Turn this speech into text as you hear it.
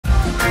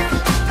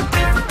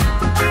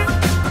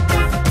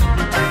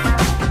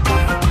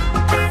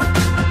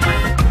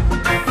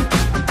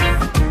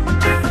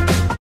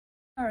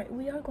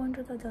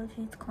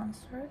Diljit's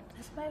concert.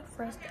 This is my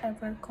first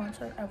ever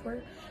concert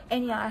ever.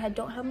 And yeah, I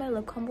don't have my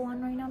lip combo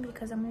on right now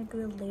because I'm gonna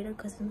do it later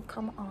because it'll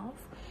come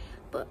off.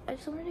 But I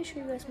just wanted to show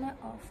you guys my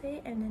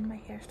outfit and then my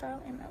hairstyle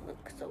and my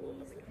look. So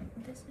this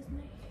is my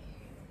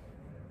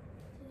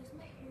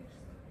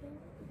hairstyle.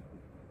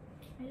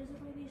 I just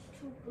have like these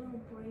two little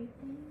braid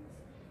things,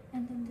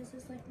 and then this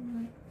is like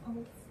my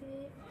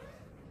outfit,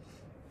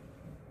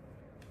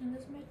 and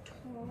this is my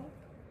top,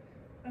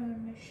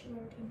 my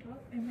short tank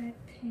top, and my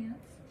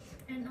pants,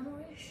 and I'm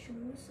wearing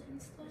shoes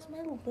and stuff. That's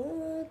my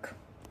look.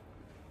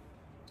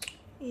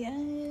 Yes.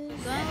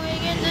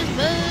 Going in this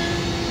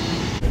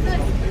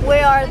booth.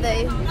 Where are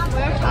they?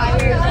 We're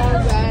tired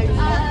already.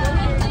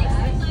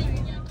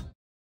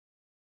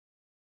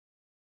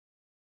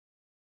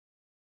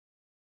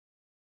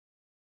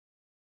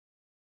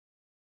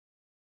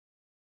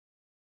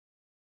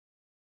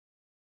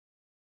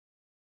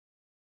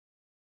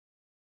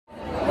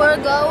 We're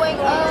going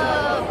up.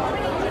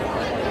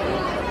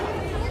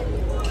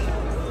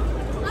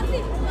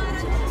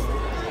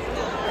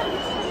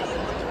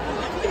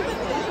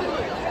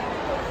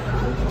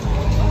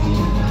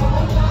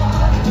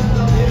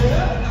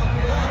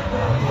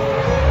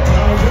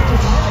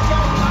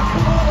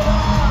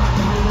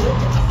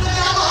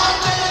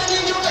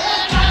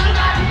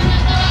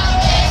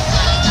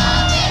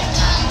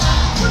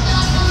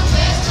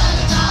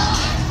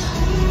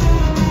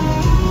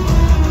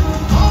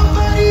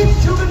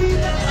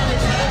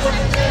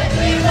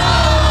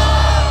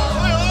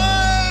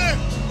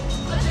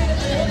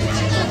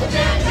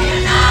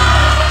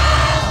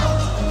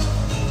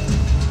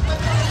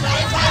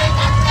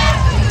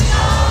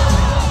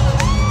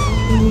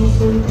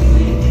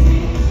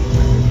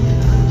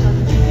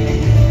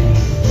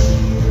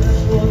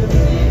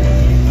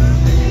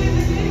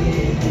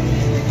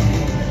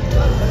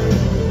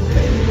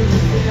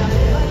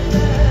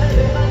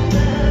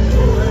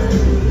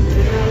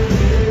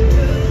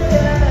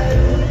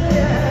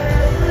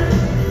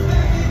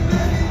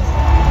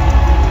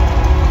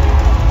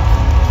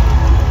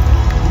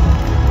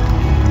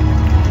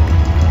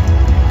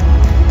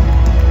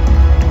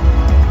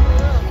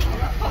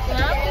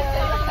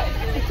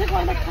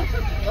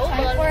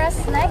 Time for a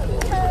snack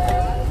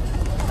time.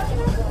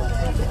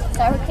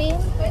 Sour cream,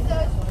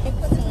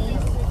 chips.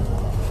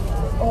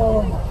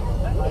 Oh.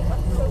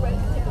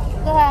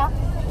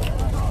 Good.